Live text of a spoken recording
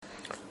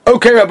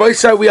Okay, Rabbi,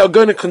 so we are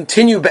going to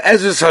continue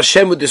Be'ezus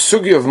Hashem with the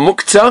sugya of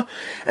muktzah,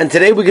 and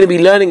today we're going to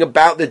be learning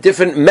about the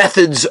different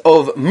methods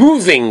of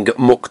moving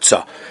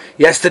muktzah.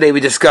 Yesterday we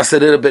discussed a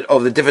little bit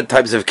of the different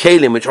types of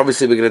kalim, which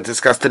obviously we're going to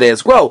discuss today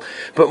as well,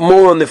 but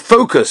more on the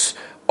focus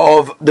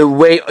of the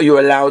way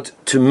you're allowed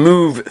to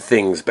move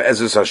things,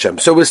 Be'ezus Hashem.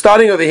 So we're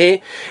starting over here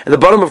at the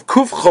bottom of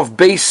Kuf Chof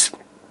Beis,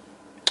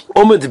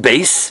 Omid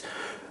Beis,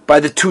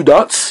 by the two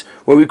dots,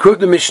 where we quote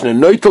the Mishnah,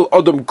 Noitel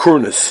Odom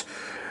Kurnus.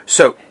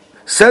 So,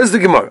 says the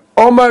Gemara,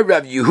 Omar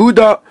Rav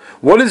Yehuda,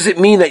 what does it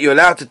mean that you're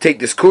allowed to take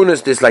this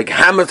kurnus, this like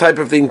hammer type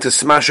of thing to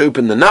smash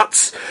open the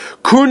nuts?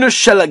 Kurnus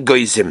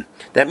shelagoizim.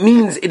 That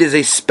means it is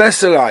a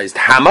specialized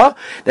hammer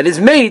that is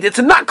made, it's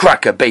a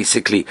nutcracker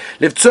basically.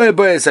 Livtzoya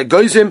boyes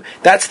agoizim,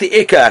 that's the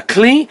ikka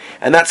kli,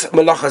 and that's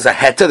malachas a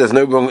heta. There's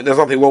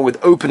nothing wrong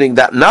with opening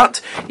that nut,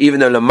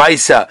 even though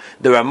lemaisa,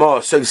 the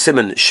Ramah, so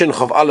Simon,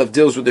 Shinchov Aleph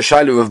deals with the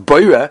shiloh of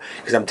boira,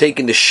 because I'm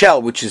taking the shell,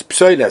 which is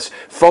psoiles,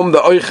 from the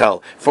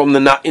oichel, from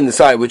the nut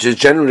inside, which is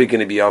generally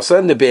going to be asa,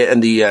 and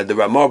the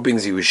Ramah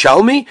brings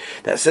Yerushalmi,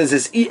 that says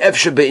it's ef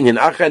shebe'inyan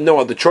acher, no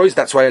other choice,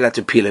 that's why you're allowed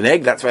to peel an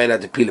egg, that's why you're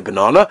allowed to peel a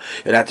banana,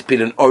 you're allowed to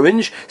peel an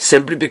orange,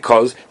 simply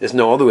because there's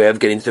no other way of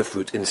getting to the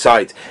fruit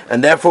inside.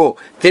 And therefore,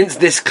 since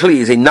this kli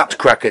is a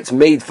nutcracker, it's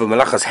made for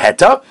malachas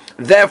heta,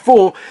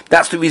 therefore,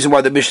 that's the reason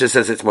why the Mishnah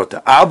says it's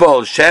mutter.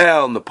 Aval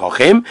shel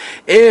nepochim,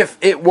 if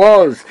it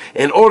was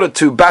in order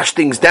to bash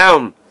things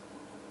down,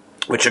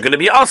 which are going to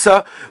be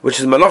asa, which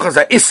is malachas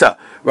ha'issa,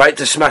 right,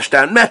 to smash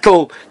down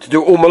metal, to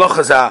do all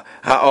malachas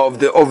of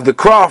the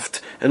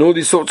craft, and all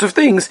these sorts of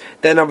things,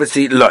 then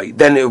obviously loy.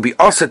 Then it will be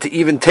asa to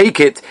even take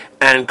it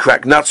and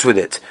crack nuts with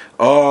it.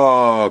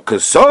 Oh,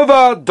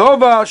 kasova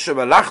dova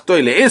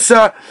shemalachtoy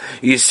leissa.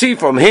 You see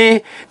from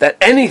here that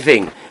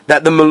anything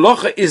that the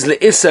malacha is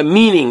leissa,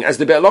 meaning, as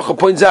the Be'alacha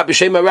points out,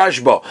 b'shem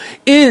Rashba,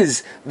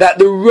 is that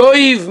the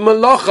roiv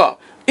malacha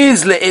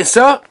is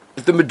leissa.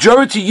 If the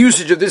majority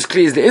usage of this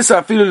kli is the issa,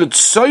 afilu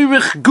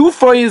l'tzoyrich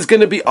gufoy is going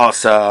to be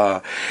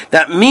asa.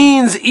 That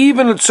means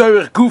even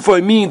l'tzoyrich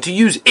gufoy, meaning to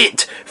use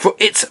it for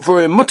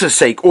a mutter's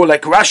sake, or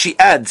like Rashi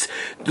adds,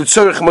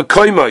 l'tzoyrich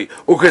makoimoy,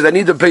 or because I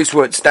need a place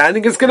where it's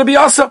standing, it's going to be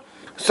asa.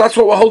 So that's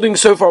what we're holding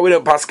so far. We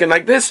don't paskin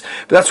like this,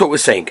 but that's what we're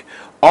saying.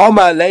 We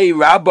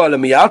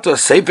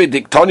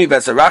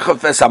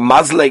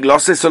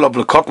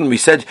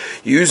said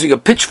using a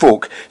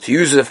pitchfork, to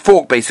use a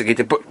fork basically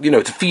to put,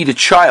 to feed a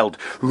child.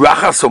 Who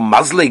on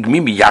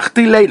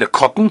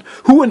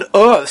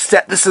earth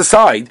set this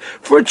aside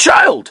for a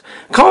child?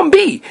 Can't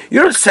be.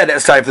 You don't set it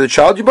aside for the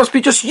child, you must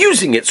be just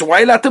using it. So why are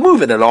you allowed to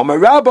move it?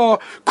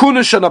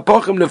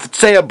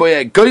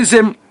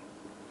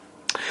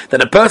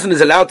 That a person is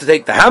allowed to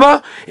take the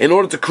hammer in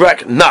order to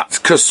crack nuts.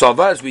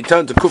 Kasava, as we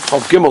turn to Kuf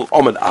Chav Gimel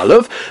Omid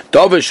Aleph,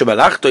 Davar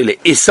shemalachto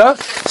le'issa,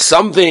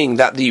 something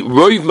that the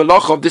roiv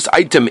malacha of this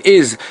item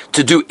is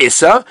to do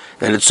issa,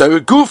 then it's so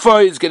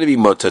gufa is going to be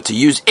mutter, to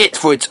use it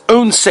for its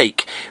own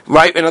sake,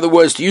 right? In other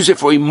words, to use it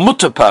for a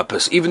mutter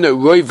purpose, even though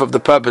roiv of the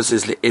purpose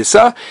is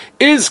le'issa,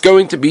 is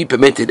going to be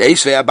permitted.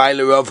 If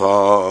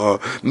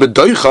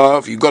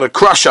you've got a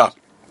crusher,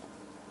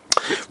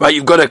 right,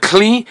 you've got a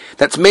kli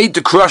that's made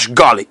to crush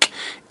garlic.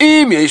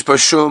 If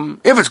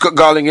it's got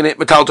garlic in it,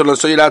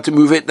 so you're allowed to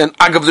move it, then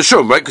agav the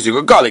shum, right? Because you've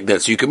got garlic there,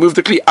 so you can move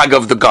the kli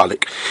agav the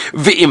garlic.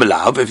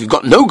 If you've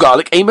got no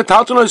garlic, you're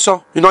not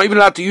even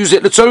allowed to use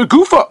it. So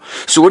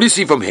what do you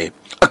see from here?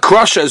 A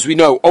crusher, as we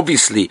know,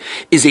 obviously,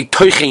 is a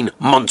toichin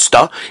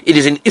monster. It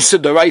is an issa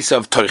d'oraisa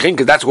of toichin,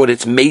 because that's what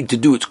it's made to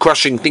do. It's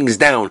crushing things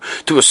down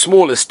to a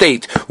smaller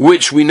state,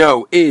 which we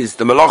know is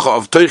the malacha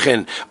of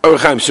toichin,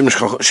 orchaim shem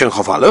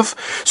aleph.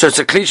 So it's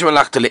a klish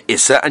malach to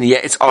issa, and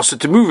yet it's also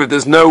to move. If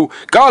there's no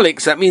garlic,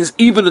 so that means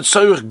even a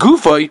tzorich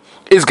gufoy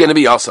is going to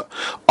be asa.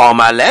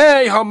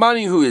 Amalei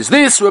Hamani, who is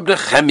this? Reb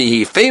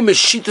Nechemi, famous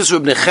shitas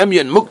Reb Nechemi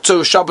and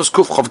Muktzah Shabbos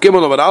Kuf Chav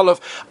Gimel Amud Aleph.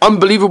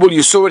 Unbelievable,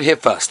 you saw it here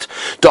first.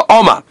 The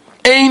Oma.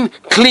 Ein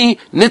kli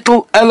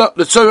nittel ella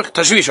l'tzorich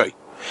tashvishay.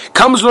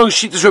 Comes along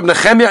Shittas Reb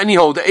Nechemia and he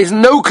holds there is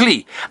no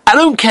kli. I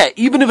don't care,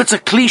 even if it's a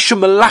kli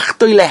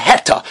shemalachto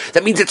leheta,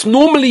 that means it's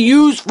normally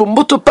used for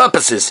mutter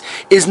purposes,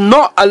 is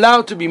not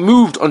allowed to be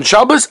moved on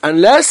Shabbos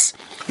unless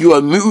you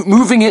are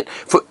moving it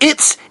for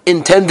its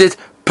intended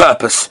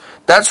purpose.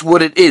 That's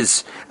what it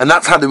is. And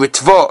that's how the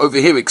Ritva over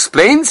here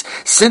explains.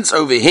 Since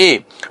over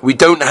here we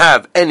don't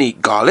have any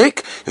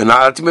garlic, you're not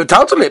allowed to move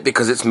it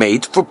because it's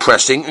made for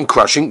pressing and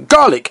crushing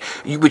garlic,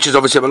 which is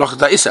obviously a malachas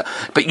da'isa.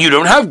 But you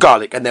don't have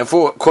garlic, and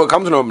therefore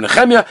comes to Reb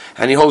Nechemia,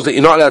 and he holds that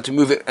you're not allowed to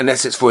move it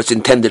unless it's for its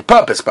intended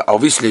purpose. But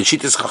obviously in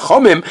Shittas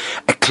Chachomim,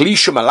 a kli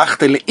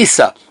shemalachta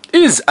le'issa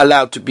is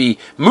allowed to be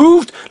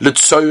moved,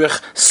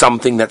 l'tzoirich,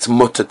 something that's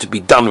mutter to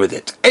be done with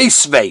it.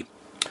 Eisvei.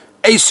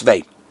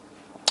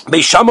 Right,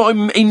 this is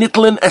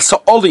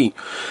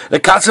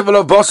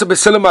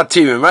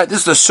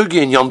the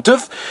sugi in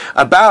Yontif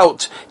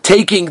about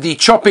taking the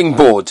chopping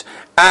board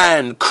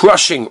and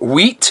crushing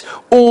wheat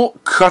or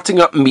cutting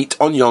up meat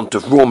on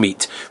Yontif, raw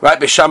meat. Right,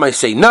 Beishamai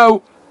say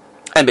no.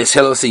 And Beis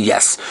Hillel say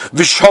yes.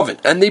 V'shovin,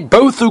 and they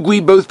both agree,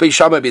 both Beis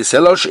Shammai and Beis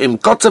Hillel, im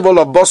kotzev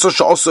olav basar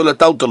she'asur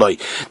letaltaloi.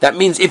 That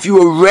means if you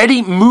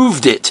already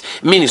moved it,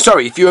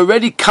 if you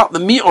already cut the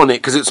meat on it,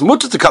 because it's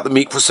mutter to cut the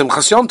meat for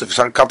Simchas Yontif.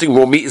 So cutting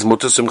raw meat is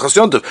mutter Simchas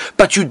Yontif,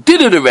 but you did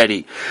it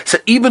already. So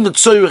even the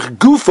tzorich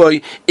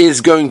gufoi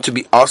is going to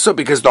be asa,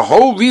 because the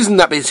whole reason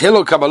that Beis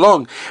Hillel come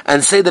along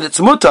and say that it's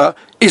mutter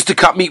is to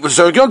cut meat with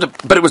tzorich yontif,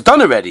 but it was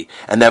done already.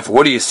 And therefore,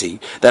 what do you see?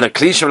 That a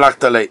kli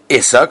shemlachtale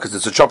isa, because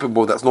it's a chopping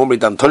board that's normally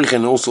done torich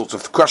and all sorts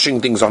of crushing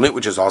things on it,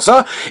 which is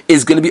asa,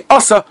 is going to be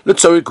asa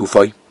l'tzorich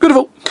gufoi.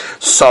 Beautiful.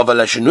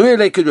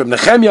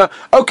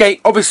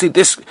 Okay, obviously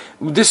this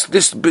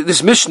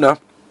Mishnah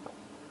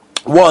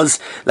was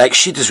like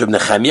Shittas Reb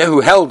Nechemia,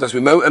 who held, as we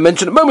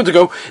mentioned a moment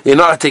ago, you're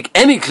not to take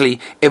any kli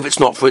if it's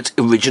not for its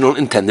original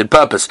intended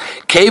purpose.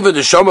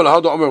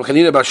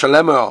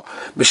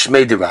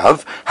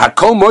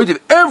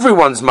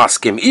 Everyone's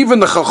maskim, even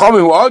the Chachamim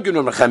who argue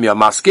with Nechemia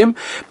maskim,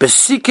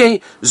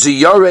 besike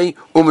ziyare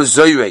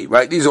umazoyre,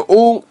 right? These are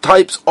all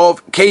types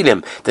of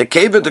kelim. The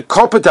keva the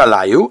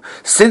kopetalayu,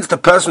 since the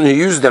person who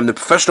uses them, the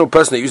professional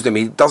person that uses them,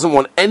 he doesn't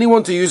want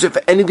anyone to use it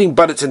for anything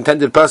but its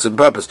intended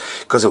purpose,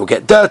 because it will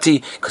get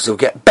dirty, because it will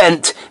get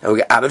bent, it will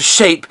get out of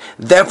shape.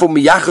 Therefore,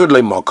 miyachud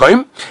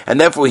le'mokoim, and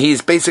therefore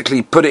he's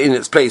basically put it in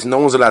its place. No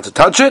one's allowed to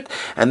touch it,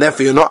 and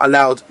therefore you're not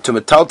allowed to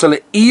metaltal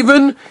it,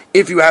 even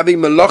if you have a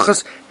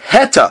melachas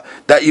heta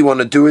that you want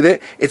to do with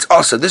it. It's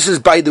also, this is,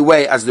 by the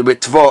way, as the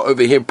Ritva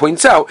over here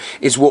points out,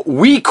 is what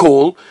we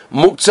call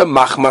muktzah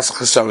machmas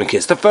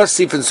chesaronkis. The first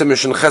sif in Simon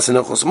Ches and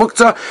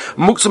muktzah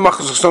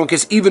machmas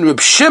chesaronkis. Even Reb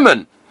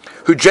Shimon,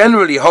 who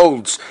generally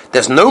holds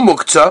there's no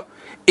muktzah,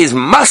 is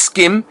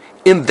maskim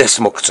in this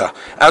muktzah,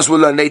 as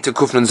we'll learn later.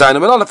 Kufnan Zayin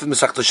and Aleph in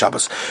Masechta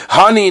Shabbos.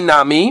 Hani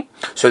nami.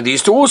 So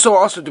these two also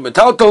asked to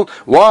metaltal.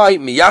 Why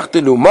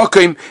miyachdelu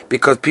makim?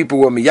 Because people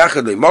were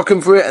miyachdelu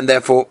makim for it, and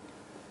therefore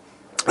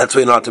that's why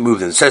you're not allowed to move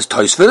them. It says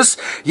Tosfos,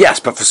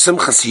 yes, but for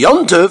Simchas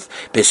Yontiv,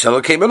 Beis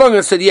Hillel came along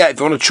and said, yeah, if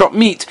you want to chop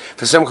meat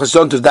for Simchas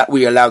Yontiv, that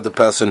we allow the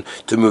person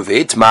to move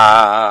it.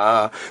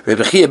 Ma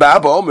Rebbe Chia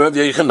Ba'Abba Omer of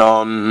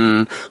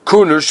Yechanan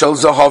Kunur Shel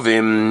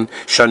Zahavim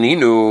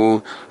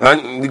Shaninu.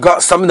 You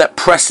got something that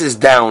presses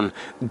down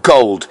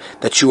gold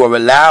that you are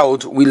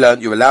allowed. We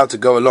learned you're allowed to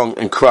go along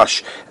and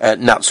crush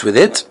nuts with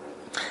it.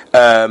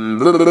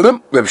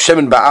 Reb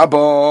Shimon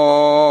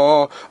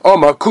Ba'Abba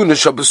Omar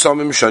Kunesh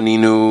B'Samim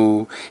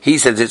Shaninu. He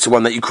says it's the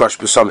one that you crush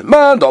B'Samim.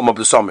 Man Omar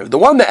B'Samim. The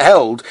one that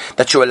held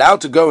that you're allowed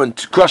to go and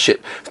crush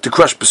it, to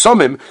crush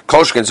B'Samim,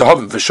 Kolshken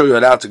Zahovim. For sure you're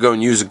allowed to go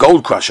and use a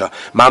gold crusher.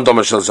 Man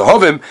Omar Shel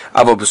Zahovim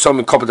Avo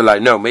B'Samim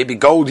Kopedalai. No, maybe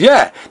gold,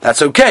 yeah,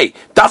 that's okay.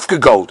 Dafka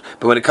gold.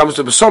 But when it comes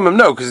to B'Samim,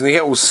 no, because they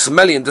get all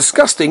smelly and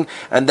disgusting,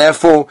 and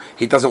therefore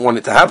he doesn't want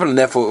it to happen, and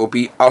therefore it will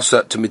be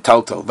asa to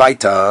mitaltal.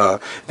 Vaita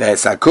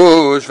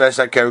Vesakush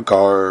Vesaker.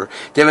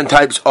 Different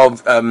types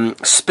of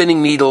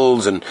spinning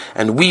needles and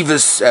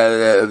weavers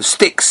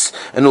sticks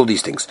and all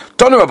these things.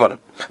 Dona Rabbanim,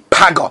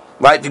 Paga,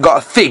 right? You got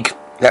a fig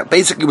that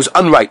basically was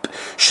unripe.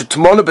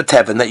 Shetmona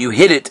B'Teven, that you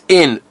hid it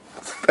in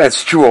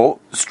straw.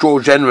 Straw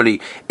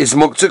generally is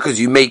muktzah because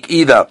you make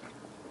either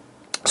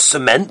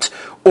cement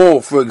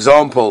or, for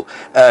example,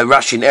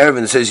 Rashi and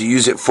Erevin says you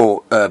use it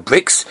for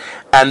bricks,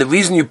 and the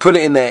reason you put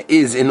it in there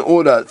is in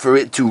order for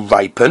it to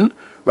ripen,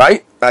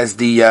 right? As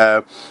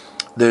the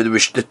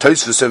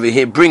Tosfos over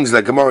here brings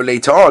the Gemara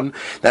later on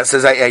that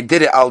says I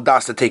did it al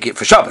das to take it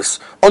for Shabbos,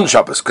 on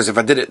Shabbos, because if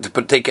I did it to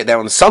take it there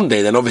on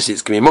Sunday, then obviously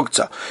it's going to be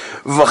muktzah.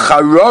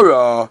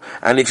 V'charora,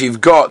 and if you've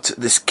got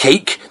this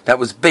cake that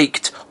was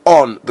baked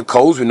on the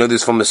coals, we know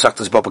this from the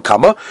Masechtas Baba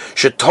Kama,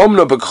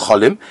 shetomna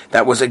b'cholim,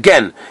 that was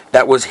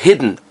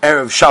hidden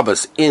erev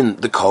Shabbos in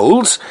the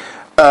coals.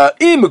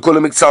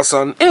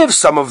 If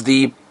some of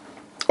the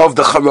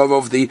charor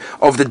of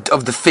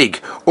the fig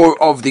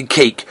or of the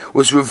cake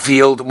was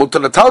revealed,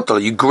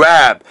 you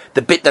grab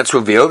the bit that's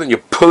revealed and you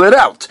pull it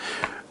out,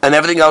 and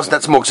everything else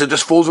that's muktzah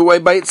just falls away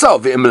by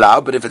itself.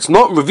 But if it's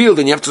not revealed,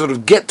 then you have to sort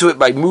of get to it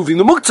by moving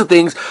the muktzah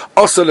things.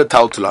 Also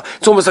letaltula.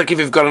 It's almost like if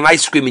you've got an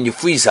ice cream in your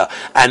freezer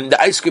and the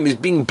ice cream is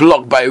being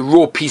blocked by a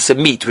raw piece of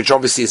meat, which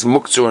obviously is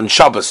muktzah on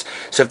Shabbos.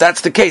 So if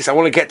that's the case, I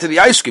want to get to the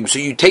ice cream. So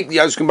you take the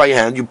ice cream by your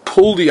hand, you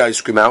pull the ice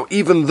cream out,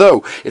 even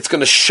though it's going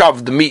to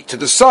shove the meat to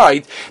the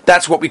side.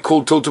 That's what we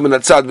call tiltum and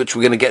atzad, which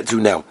we're going to get to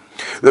now.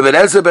 Rebbe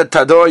Eliezer ben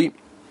Tadoi,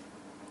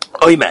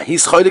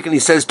 he's cholik and he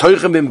says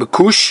toichem bim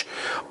bekush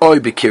oy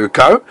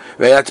bekirkar.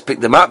 We have to pick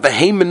them up.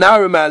 V'heim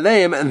menarim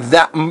aleim, and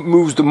that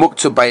moves the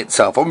muktzah by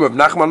itself. Rav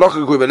Nachman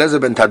lochik Rebbe Eliezer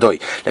ben Tadoi.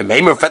 The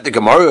meimer fet the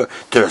Gemara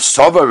to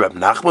Sova Rav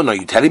Nachman. Are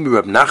you telling me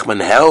Rav Nachman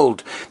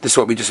held this? Is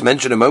what we just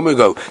mentioned a moment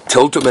ago.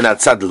 Tiltum and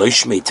hatzad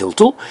loishmei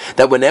tiltul.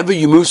 That whenever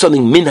you move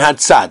something min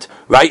hatzad,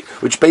 right,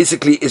 which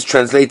basically is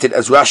translated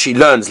as Rashi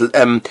learns.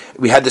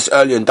 We had this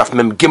earlier in Daf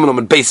Mem Gimel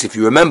and Beis. If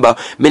you remember,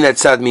 min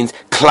hatzad means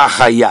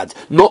klachayad,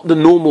 not the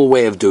normal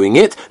way of doing doing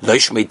it,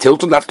 loishmei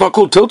tilton, that's not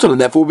called tilton, and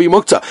therefore will be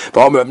mukta.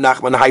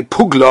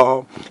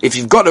 If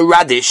you've got a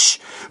radish,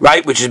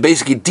 right, which is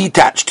basically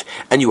detached,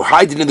 and you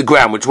hide it in the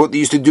ground, which is what they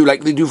used to do,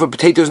 like they do for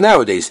potatoes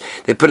nowadays,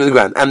 they put it in the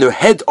ground, and the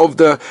head of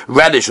the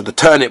radish, or the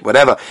turnip,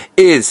 whatever,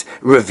 is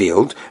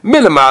revealed,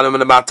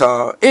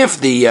 if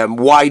the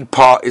wide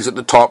part is at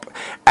the top,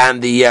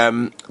 and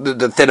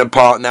the thinner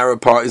part, narrow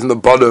part is in the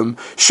bottom,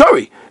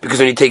 shori, because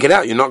when you take it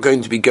out, you're not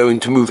going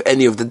to move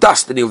any of the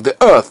dust, any of the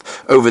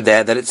earth over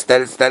there that it's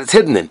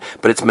hidden in.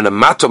 But it's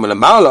minamato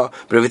minamala.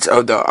 But if it's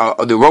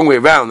the wrong way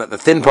around, that the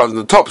thin part is on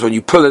the top, so when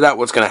you pull it out,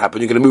 what's going to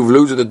happen? You're going to move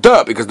loads of the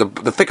dirt because the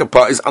thicker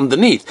part is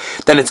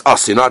underneath. Then it's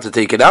us. You don't have to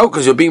take it out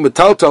because you're being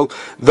metaltal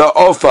the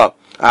offer.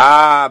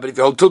 But if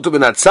you hold tiltum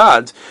in that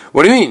side,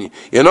 what do you mean?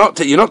 You're not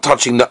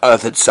touching the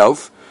earth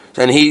itself.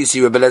 And he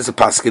see Rebbe Lezer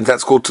Paskin,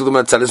 that's called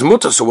Tiltum Atzad is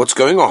Mutter. So what's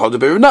going on? No,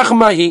 Reb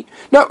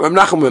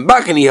Nachman went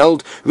back and he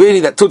held really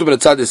that Tiltum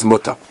Atzad is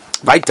Mutter.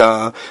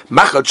 Weiter,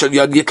 Machat Shel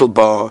Yad Yitl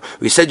Bar.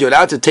 We said you're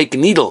allowed to take a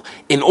needle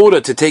in order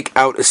to take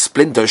out a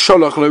splinter.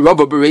 Sholach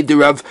leRabba Berei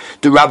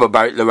Rabba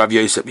Bar leRav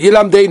Yosef.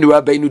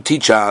 Yilamdeinu Rabbeinu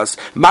teach us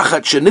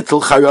Machat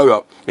Shenitl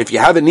Charora. If you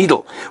have a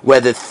needle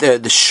where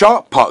the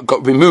sharp part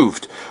got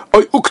removed,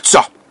 Oy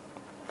Uktzah.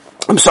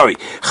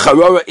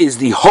 Charora is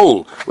the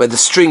hole where the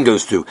string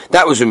goes through.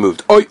 That was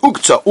removed. Oy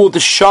ukta, or the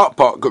sharp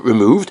part got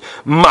removed.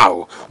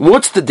 Mal.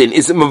 What's the din?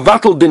 Is it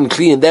mevatel din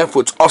kli, and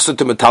therefore it's also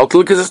to metaltal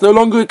because it's no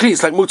longer a kli.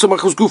 It's like mutza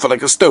machos gufa,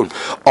 like a stone.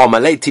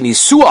 Amalei tini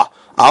suah.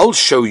 I'll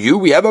show you.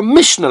 We have a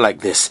Mishnah like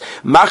this.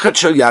 Machat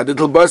shel yad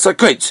it'll burst a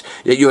koitz.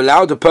 You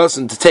allowed a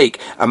person to take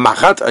a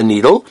machat, a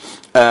needle,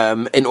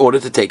 in order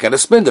to take out a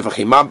splinter. What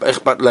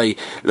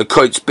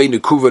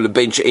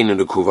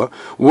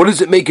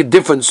does it make a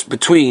difference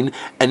between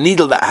a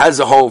needle that has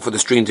a hole for the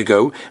string to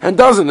go and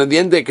doesn't? At the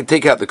end, they can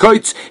take out the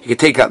koitz, you can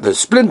take out the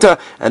splinter,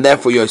 and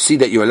therefore you see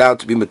that you're allowed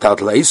to be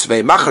metaltal.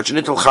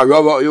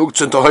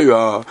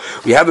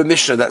 We have a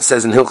Mishnah that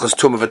says in Hilchas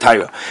Tumah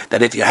V'Tayra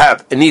that if you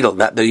have a needle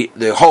that the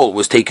hole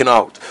was taken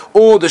out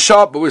or the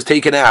sharp was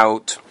taken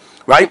out,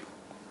 right?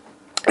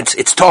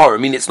 It's tar. I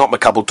mean, it's not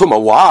makabel tuma.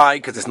 Why?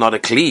 Because it's not a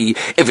kli.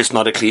 If it's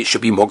not a kli, it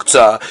should be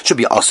muktzah. Should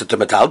be asa to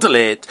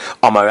metaltalit.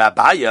 Amar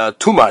Abaya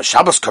tuma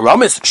Shabbos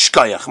karamis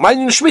shkayach.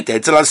 Ma'ayin shmita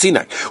etzel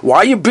asinai. Why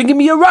are you bringing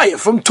me a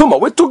riot from tuma?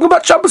 We're talking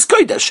about Shabbos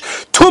kodesh.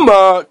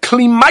 Tuma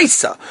kli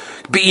maisa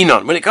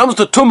beinon. When it comes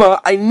to tuma,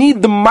 I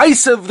need the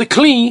maisa of the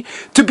kli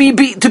to be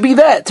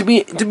there, to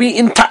be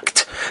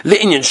intact.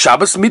 Le'inyan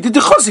Shabbos midi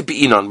dechosi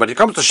beinon. When it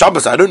comes to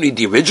Shabbos, I don't need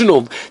the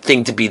original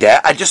thing to be there.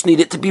 I just need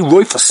it to be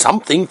roy for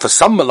something, for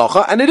some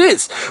malacha. And it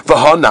is.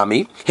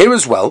 V'hanami, here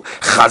as well,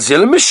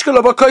 chazil mishkel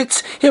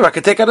abakoitz. Here I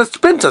can take out a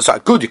splinter. So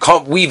good, you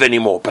can't weave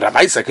anymore, but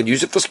I can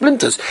use it for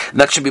splinters. And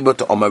that should be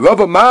mutter.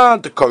 Omarava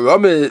man, the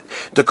komoisiv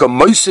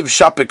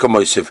shapik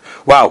komoisiv.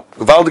 Wow,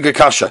 valdige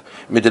kasha.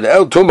 Midel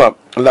el tuma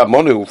lav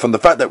monuhu. From the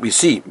fact that we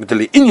see,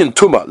 midel inyan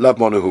tuma lav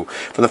monuhu.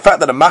 From the fact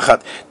that a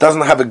machat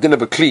doesn't have a din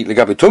of a kli,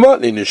 legabe tuma,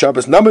 leinin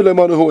Shabbos nami le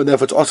monuhu, and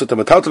therefore it's also to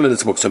metatal and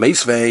it's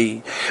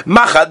muksameisvei.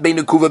 Machat bein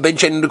ukuva, bein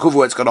chen in the kuva,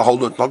 where it's got a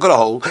hole, it's not got a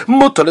hole.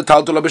 Mutter le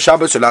taltul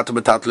b'Shabbos.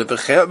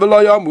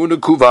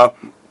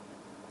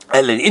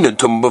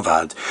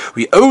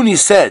 We only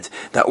said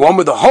that one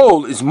with a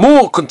hole is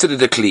more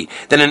considered a kli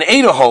than an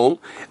ein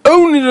hole,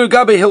 only the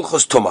gabe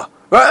hilchos tuma.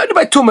 Right? Only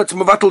by tuma it's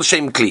mevatel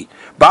shem kli.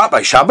 But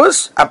by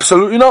Shabbos,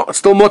 absolutely not. It's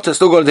still mutter,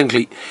 still got a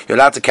kli. You're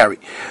allowed to carry.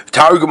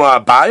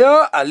 Targuma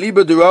abaya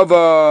aliba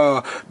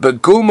durava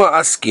beguma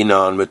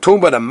askinan. We're talking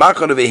about a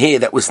machan over here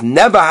that was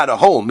never had a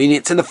hole, meaning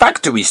it's in the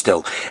factory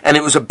still, and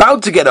it was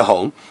about to get a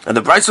hole. And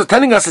the Bryce was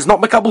telling us it's not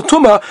mekabel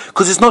tuma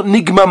because it's not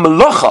nigma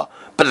melocha.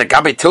 But the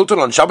gabe tilton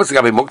on Shabbos, the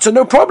gabe muktzah,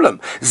 no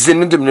problem.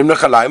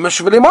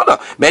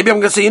 Maybe I'm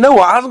going to say, you know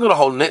what, I haven't got a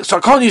hole in it, so I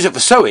can't use it for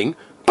sewing,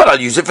 but I'll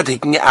use it for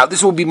taking it out.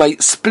 This will be my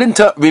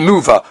splinter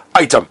remover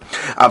item.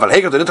 But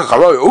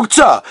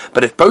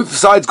if both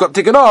sides got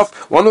taken off,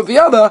 one or the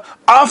other,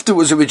 after it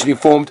was originally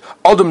formed,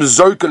 a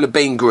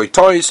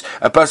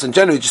person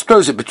generally just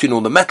throws it between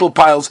all the metal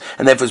piles,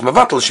 and therefore it's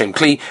mavatal shem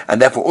kli, and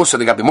therefore also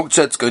the gabe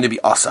muktzah, it's going to be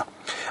asa.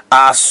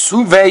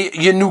 Asuve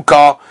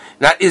yenuka.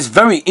 That is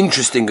very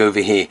interesting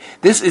over here.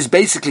 This is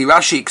basically,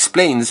 Rashi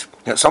explains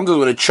that sometimes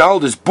when a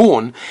child is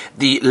born,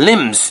 the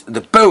limbs,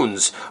 the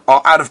bones,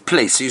 are out of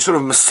place. So you sort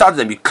of masad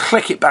them, you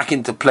click it back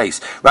into place.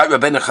 Right?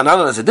 Rabbeinu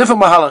Chanan has a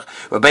different mahalach.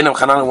 Rabbeinu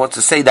Chanan wants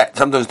to say that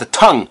sometimes the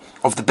tongue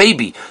of the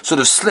baby sort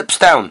of slips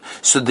down.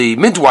 So the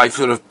midwife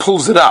sort of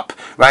pulls it up,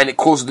 right? And it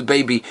causes the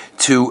baby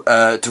to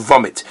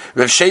vomit.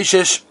 Rav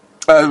Sheshesh,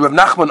 Rav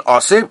Nachman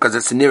Aseh, because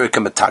it's a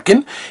nirika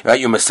matakin, right?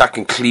 You're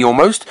masakin kli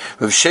almost.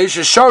 Rav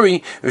Sheshesh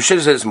Shari, Rav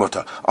Sheshesh says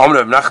mutter.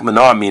 Rav Nachman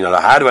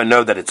Amina. How do I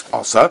know that it's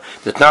asa?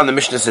 That now the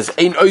Mishnah says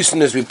ein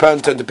oisen as we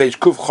turn to page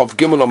Kuf Chav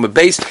Gimel on the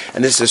base,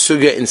 and this is a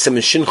sugya in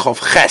Siman Shin Chav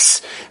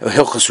Ches,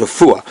 Hilchos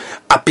Refuah.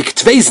 Apik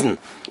Tvesen.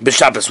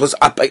 B'Shabbos was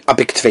apik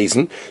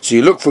tvesen. So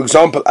you look, for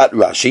example, at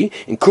Rashi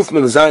in Kuf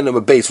Mem Zayin on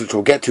the base, which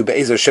we'll get to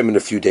Be'ezer Hashem in a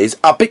few days.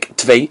 Apik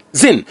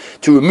tvesen,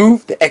 to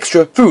remove the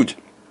extra food.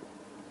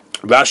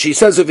 Rashi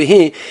says over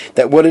here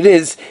that what it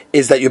is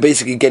that you're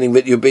basically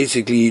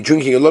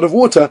drinking a lot of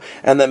water,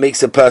 and that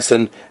makes a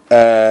person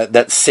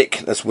that's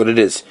sick. That's what it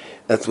is.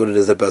 That's what it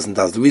is that person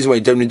does. The reason why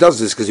he generally does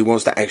this is because he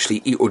wants to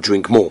actually eat or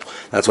drink more.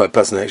 That's why a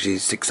person actually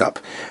sticks up.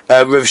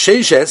 Rav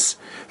Sheshes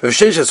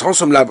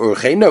Hosom Lab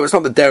Urche. No, it's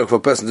not the derech for a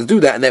person to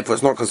do that, and therefore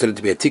it's not considered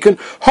to be a tikkun.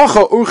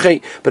 Hacha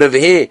Urche. But over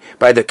here,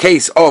 by the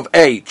case of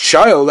a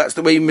child, that's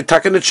the way you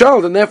mitaken a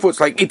child, and therefore it's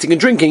like eating and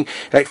drinking,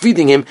 like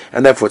feeding him,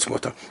 and therefore it's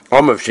mutter.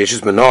 How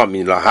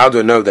do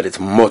I know that it's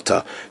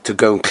mutter to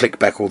go and click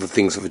back all the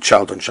things of a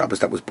child on Shabbos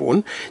that was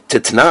born?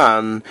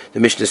 Titnan, the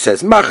Mishnah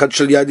says, Machat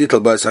shel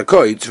yaditel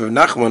b'sakoyt, Rav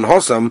Nachman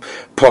Hosam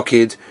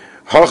Pokid.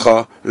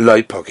 Hacha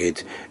loy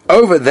pocket.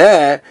 Over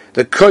there,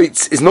 the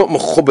koitz is not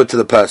mechuber to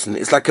the person.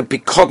 It's like a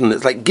pikodon.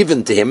 It's like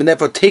given to him, and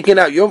therefore taken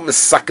out. You don't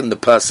sucking the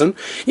person.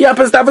 He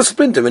happens to have a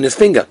splinter in his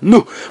finger.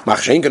 No,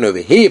 machenken over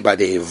here by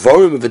the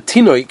vorum of a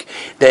tinoik.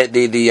 The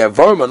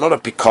vorum are not a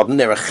pikodon.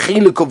 They're a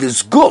chiluk of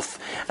his guf,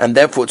 and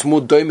therefore it's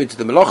more doimid to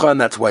the melacha, and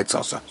that's why it's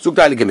also.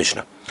 Zugdailige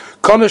Mishnah.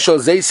 Kona shel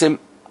zeisim.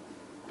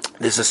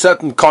 There's a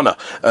certain corner,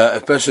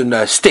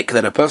 stick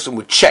that a person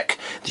would check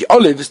the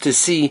olives to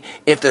see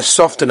if they're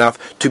soft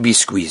enough to be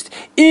squeezed.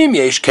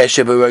 If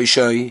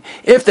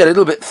they're a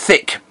little bit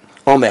thick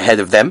on the head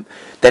of them,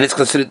 then it's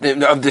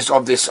considered of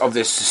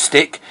this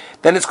stick.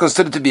 Then it's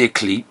considered to be a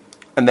kli,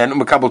 and then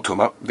makabel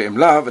tuma ve'im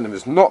lav. And if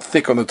it's not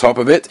thick on the top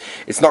of it,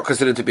 it's not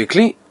considered to be a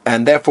kli,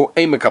 and therefore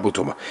a makabel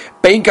tuma.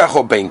 Beinkach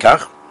or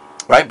beinkach.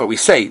 Right, but we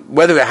say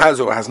whether it has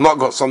or has not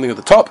got something at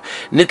the top,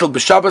 nittel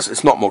b'Shabbos,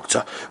 it's not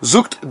muktzah.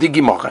 Zukt di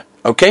Gemara.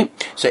 Okay,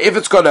 so if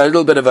it's got a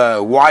little bit of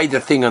a wider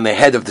thing on the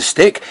head of the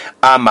stick,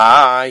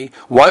 amai,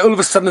 why all of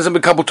a sudden is it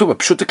makabel tuma?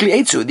 Pshutikli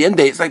eitzu. At the end of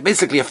the day, it's like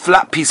basically a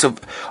flat piece of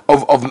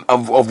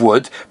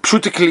wood.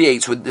 Pshutikli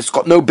eitzu. It's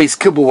got no base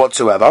kibble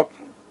whatsoever.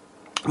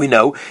 We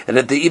know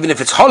that even if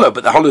it's hollow,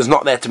 but the hollow is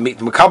not there to make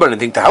the makabel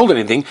anything, to hold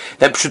anything,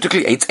 then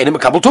pshutikli eitz ain't a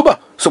makabel tuma.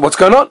 So what's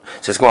going on?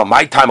 Says, come on,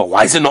 my timer,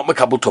 why is it not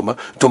makabel tuma?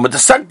 Tuma to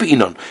sak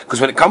be'inon.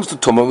 Because when it comes to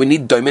tuma, we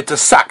need doimet to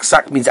sak.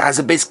 Sak means it has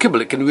a base kibble,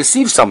 it can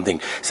receive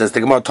something. Says the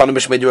Gemara, Tana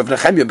Mishmei Rav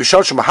Nechemia,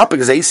 B'shal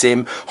Shemahapik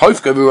Zeisim,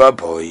 Hoifka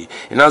V'Raboy.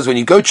 In other words, when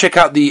you go check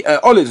out the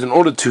olives in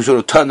order to sort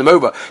of turn them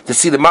over, to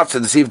see the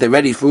matzah, to see if they're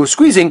ready for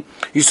squeezing,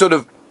 you sort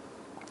of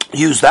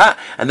use that,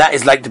 and that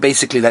is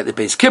basically like the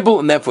base kibble,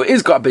 and therefore it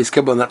is got a base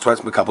kibble, and that's why it's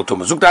makabel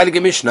tuma.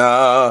 Zugdailige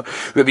Mishnah.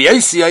 Rabbi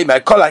Yossi,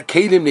 Me'kol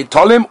kelim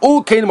nitolim,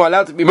 all kelim are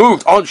allowed to be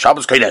moved on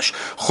Shabbos Kodesh.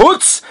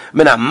 Chutz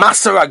min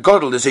ha'masar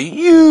hagadol. There's a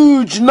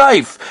huge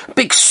knife,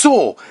 big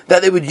saw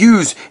that they would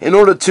use in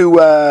order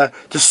to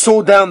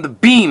saw down the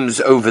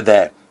beams over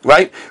there.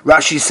 Right?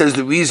 Rashi says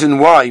the reason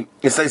why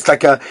it's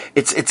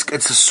a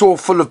saw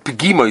full of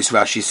pegimos.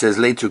 Rashi says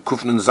later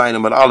Kufnan Zayin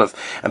and Aleph,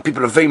 and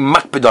people are very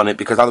makbid on it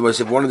because otherwise,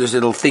 if one of those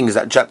little things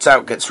that juts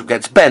out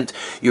gets bent,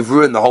 you've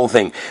ruined the whole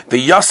thing.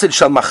 The yasid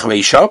shal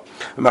machresha.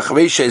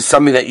 Machresha is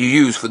something that you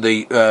use for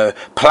the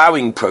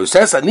ploughing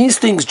process, and these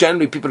things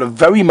generally people are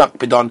very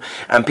makbid on,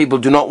 and people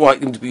do not want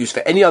them to be used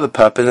for any other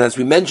purpose. And as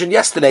we mentioned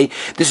yesterday,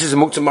 this is a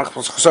muktzah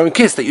machmas chasaron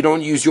kiss that you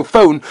don't use your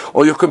phone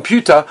or your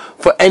computer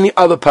for any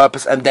other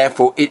purpose, and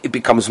therefore it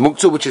becomes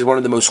muktzah, which is one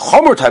of the most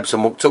chomer types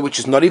of muktzah, which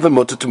is not even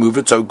mutter to move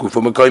its own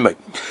gufa makoymai.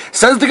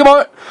 Says the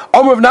Gemara,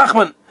 Amar of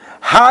Nachman,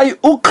 Hai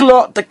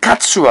ukla de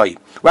katzuroi.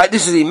 Right,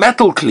 this is a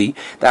metal kli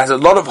that has a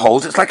lot of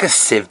holes. It's like a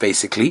sieve,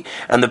 basically.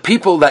 And the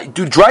people that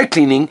do dry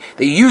cleaning,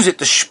 they use it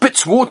to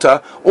spritz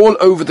water all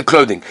over the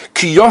clothing.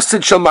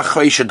 Kiyosid shel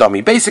machreisha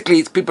dami. Basically,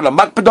 it's people are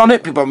makbid on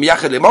it, people are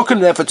miyachid lemokin,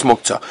 and therefore it's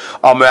muktzah.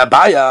 Amar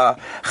Abaya,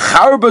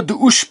 charba de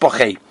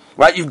ushpachei.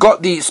 Right, you've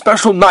got the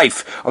special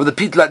knife of the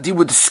people that deal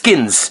with the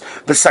skins,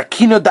 the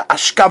sakina de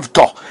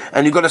ashkavto,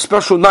 and you've got a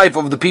special knife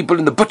of the people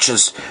in the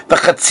butchers, the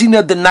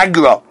chatzina de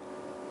nagra,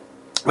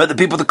 right, the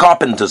people, the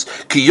carpenters.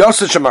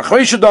 Kiyoseh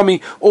shemachreisha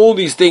dami. All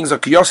these things are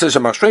kiyoseh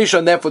shemachreisha,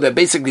 and therefore they're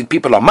basically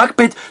people are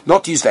makbid,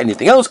 not used for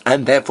anything else,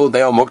 and therefore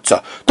they are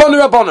muktzah. Tanu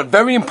Rabbanan,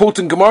 very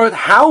important Gemara.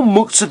 How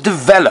muktzah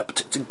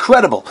developed? It's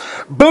incredible.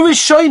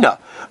 Barishoina.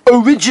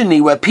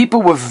 Originally, where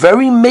people were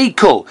very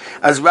makel,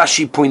 as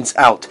Rashi points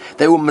out,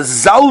 they were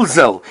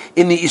mazalzel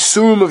in the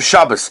Isurim of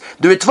Shabbos.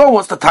 The Ritva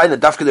wants to tie the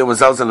dafka they were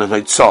mazalzel and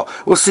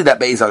hoitzah. We'll see that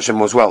Be'ez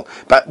Hashem as well.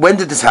 But when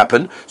did this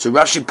happen? So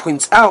Rashi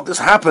points out this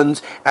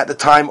happened at the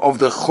time of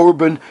the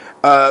Churban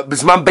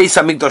Bizman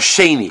Beis Hamikdash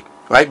Sheni.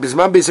 Right,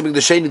 Bizman Beis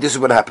Hamikdash Sheni. This is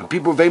what happened.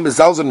 People were very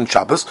mazalzel in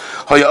Shabbos.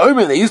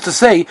 They used to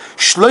say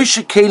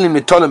shloisha kelim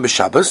nitolim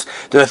b'Shabbos.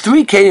 There are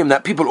 3 kelim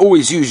that people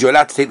always use. You're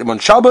allowed to take them on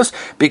Shabbos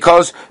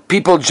because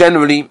people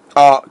generally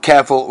are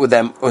careful with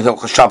them with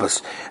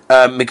Shabbos.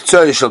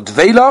 Miktzor shel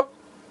dveila,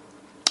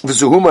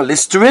 v'zuhuma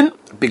listerin,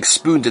 big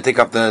spoon to take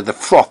up the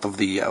froth of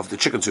the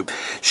chicken soup.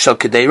 Shal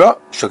kedera,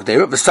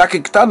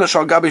 v'saki ktana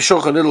shal gabi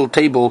shulchan, a little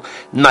table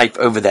knife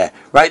over there.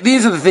 Right?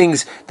 These are the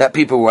things that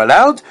people were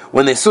allowed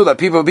when they saw that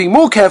people were being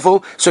more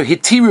careful. So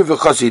hitiru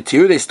v'chazu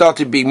hitiru, they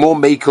started being more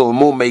makel,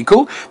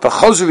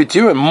 v'chazu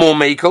hitiru, and more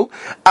makel.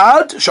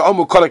 Ad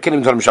sha'amu kol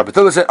hakelim tonim Shabbat.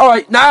 They said, all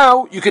right,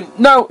 now you can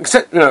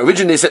accept.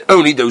 Originally they said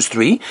only those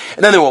three,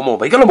 and then they want more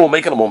makel, and more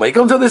makel, and more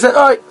makel, until they said,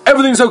 all right,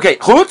 everything's okay.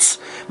 Chutz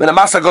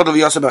menamasa gadol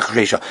v'yaseh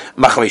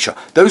machresha.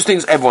 Those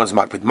things everyone's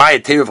marked with. Maya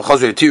tiru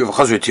v'chazu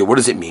hitiru. What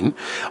does it mean?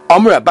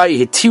 Amar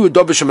Abaye hitiru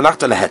dovish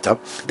menachta leheta.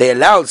 They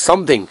allowed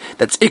something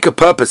that's ikka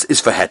purpose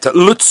is for heta,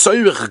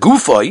 l'tzoyrich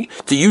gufay,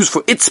 to use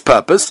for its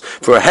purpose,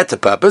 for a heta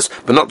purpose,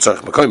 but not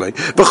tzorich makoymai.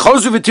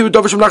 V'chazu v'tiru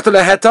dovish menachta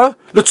leheta,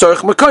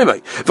 l'tzorich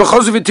makoymai.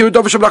 V'chazu v'tiru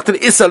dovish menachta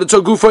le'issa,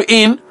 l'tzorich gufay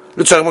in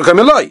l'tzorich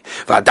makoymai.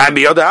 V'adayim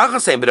b'yodah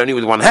achasem, but only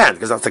with one hand,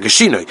 because that's like a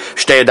shinoi.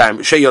 Shtei yadayim,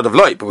 shtei yod of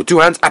loy, but with two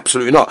hands,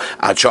 absolutely not.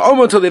 Ad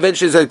sha'omer, until they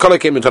eventually said, kol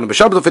hakelim tonim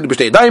b'Shabbat, fit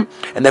b'shtei yadayim,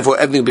 and therefore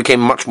everything became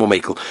much more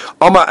makel.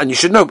 Omar, and you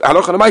should know,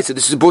 halacha l'maisa,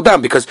 this is brought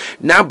down, because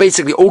now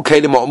basically all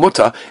kelim are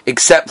mutter,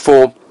 except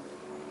for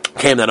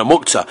came that a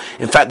muktzah.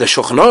 In fact, the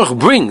Shulchan Aruch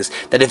brings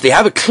that if they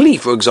have a kli,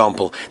 for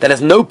example, that has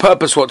no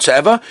purpose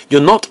whatsoever, you're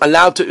not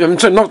allowed to. No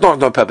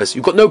purpose.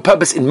 You've got no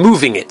purpose in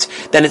moving it.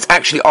 Then it's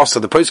actually also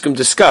the poskim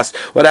discuss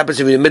what happens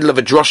if you're in the middle of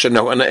a drosha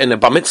in a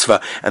bar mitzvah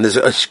and there's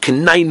a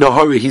kenai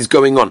nahori he's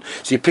going on.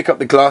 So you pick up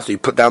the glass, or you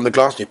put down the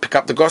glass, and you pick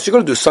up the glass. You've got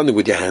to do something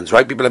with your hands,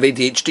 right? People have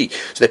ADHD,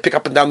 so they pick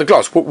up and down the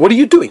glass. What are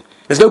you doing?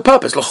 There's no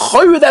purpose.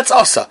 L'choyre, that's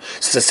asa.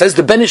 So it says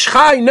the Ben Ish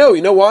Chai. No,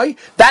 you know why?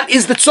 That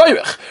is the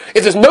tzorich.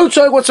 If there's no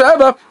tzorich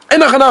whatsoever,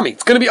 enachanami,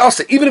 it's going to be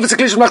asa, even if it's a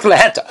klish of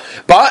leheta.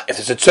 But if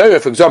it's a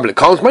tzorich, for example, it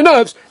calms my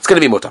nerves, it's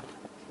going to be mutter.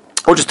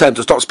 I'll just tell him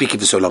to stop speaking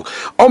for so long.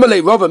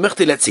 Omalei Rava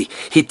Mechti, let's see.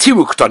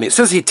 Hitiru Ktani. It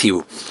says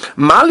Hitiru.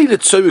 Mali le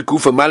tzorich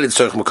gufa, mali le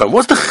tzorich makom.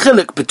 What's the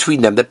chilik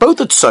between them? They're both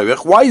a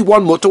tzorich. Why is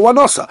one mutter, one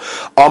asa?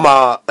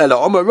 Omar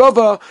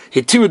Rava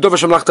Hitiru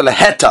dovash amlachta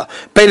leheta.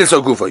 Bein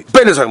tzorich gufa,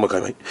 bein tzorich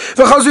makom.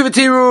 V'chazu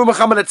v'tiru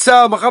Muhammad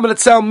etzel. Muhammad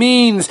etzel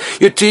means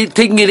you're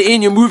taking it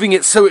in, you're moving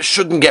it so it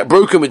shouldn't get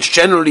broken, which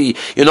generally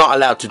you're not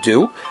allowed to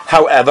do.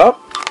 However,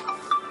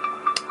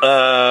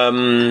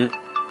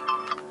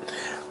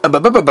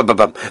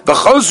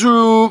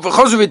 v'chozru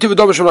v'tivu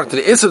dom shemach to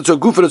the isra to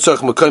gufa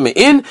l'tzorich makoyme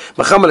in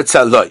Muhammad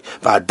etzel loy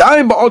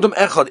v'adayim ba'odom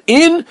echad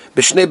in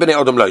b'shnei b'nei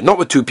odom loy, not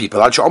with two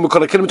people. Ad she'omu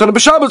kol hakelim tonim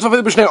b'Shabbat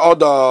v'afil b'shnei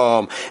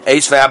odom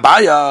eis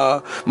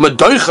ve'abaya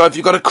madoicha, if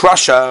you got a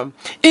crusher,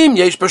 im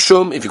yesh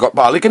b'shum, if you got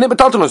balik and it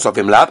metalton l'sof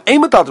im lab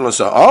ein metalton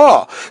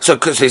l'sof. So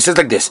he says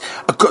like this.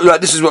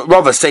 This is what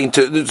Rava's saying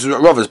to. This is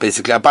what Rava's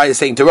basically. Abaya is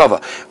saying to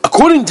Rava.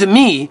 According to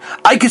me,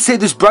 I could say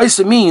this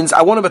brisa means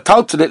I want to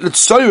metalton it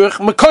l'tzorich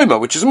makoyma,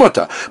 which is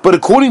mutter. But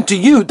according to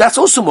you, that's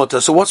also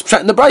mutter. So what's pshat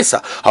in the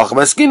brisa?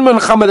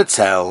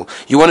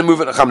 You want to move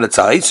it to Chama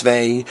Letzal.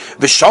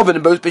 V'shavin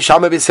and both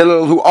Bishama and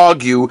Hillel who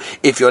argue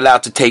if you're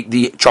allowed to take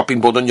the chopping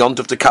board on Yom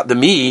Tov to cut the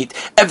meat.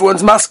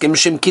 Everyone's maskim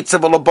shim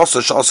kitzav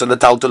olabosa shasa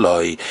letal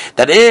deloi.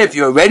 That if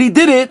you already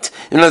did it,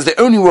 as they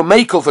only were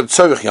makel for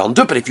tzorich Yom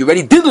Tov, but if you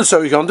already did the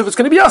tzorich Yom Tov, it's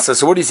going to be asa.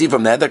 So what do you see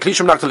from there? The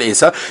klisham naktal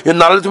isa, you're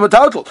not allowed to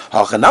metaltal.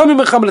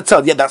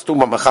 Yeah, that's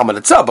talking about Chama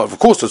Letzal, but of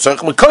course the tzorich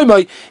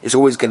mekoymai is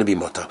always going to be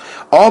mutter.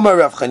 Omar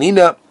Rav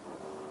Chanina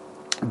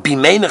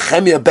Bimei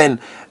Nechemia ben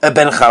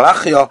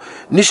Chalachia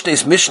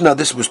Nishtes Mishnah.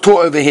 This was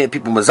taught over here.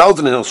 People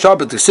mazalden in El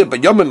Shabbat to sit,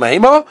 but Yom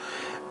Mahema.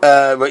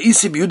 You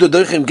see people who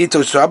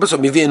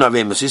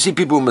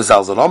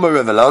mezalzel. Amar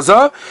Rav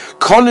Elazar,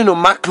 Konin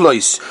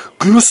u'maklois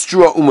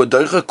glustra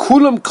u'madoicha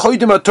kulam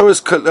koidim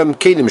atoras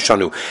kelim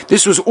shanu.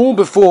 This was all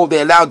before they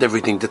allowed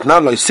everything. That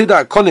now like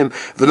sida konim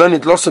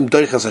v'lonit losam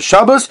doichas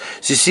Shabbos.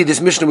 So you see, this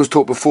Mishnah was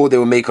taught before they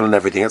were making on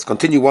everything. Let's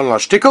continue one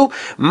last shtickle.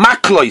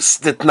 Maklois,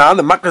 that now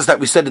the maklois that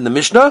we said in the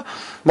Mishnah.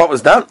 What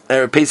was that?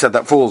 A pesach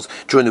that falls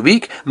during the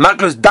week.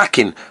 Maklois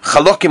dakin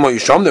chalokim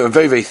oyusham. They were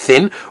very very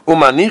thin.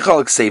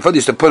 Umanichal kseifa. They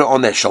used to put it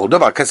on their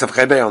shoulder, on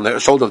the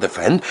shoulder of the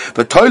friend,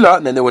 but toilet,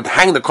 and then they would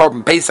hang the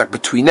korban pesach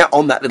between it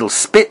on that little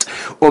spit,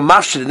 or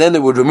mash it, and then they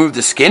would remove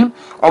the skin.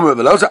 But if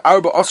the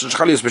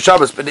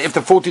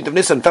 14th of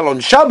Nisan fell on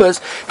Shabbos,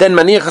 then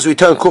maniachas we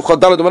turn kuch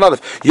dalad u'manadav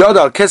yod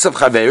al kesef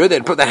chaveru.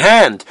 They'd put the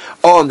hand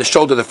on the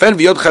shoulder of the friend,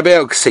 v'yod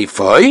chaveru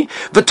ksefoi,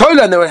 the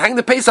toilet, and they would hang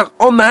the pesach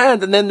on the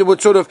hand, and then they would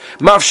sort of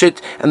mafsh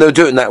it, and they would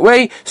do it in that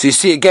way. So you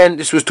see again,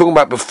 this was talking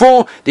about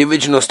before the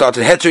original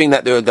started hettering,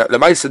 that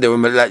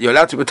you're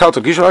allowed to be told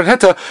to Gishon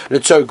Heter.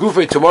 Let's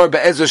Tomorrow,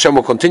 Be'ez Hashem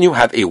will continue.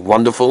 Have a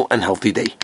wonderful and healthy day.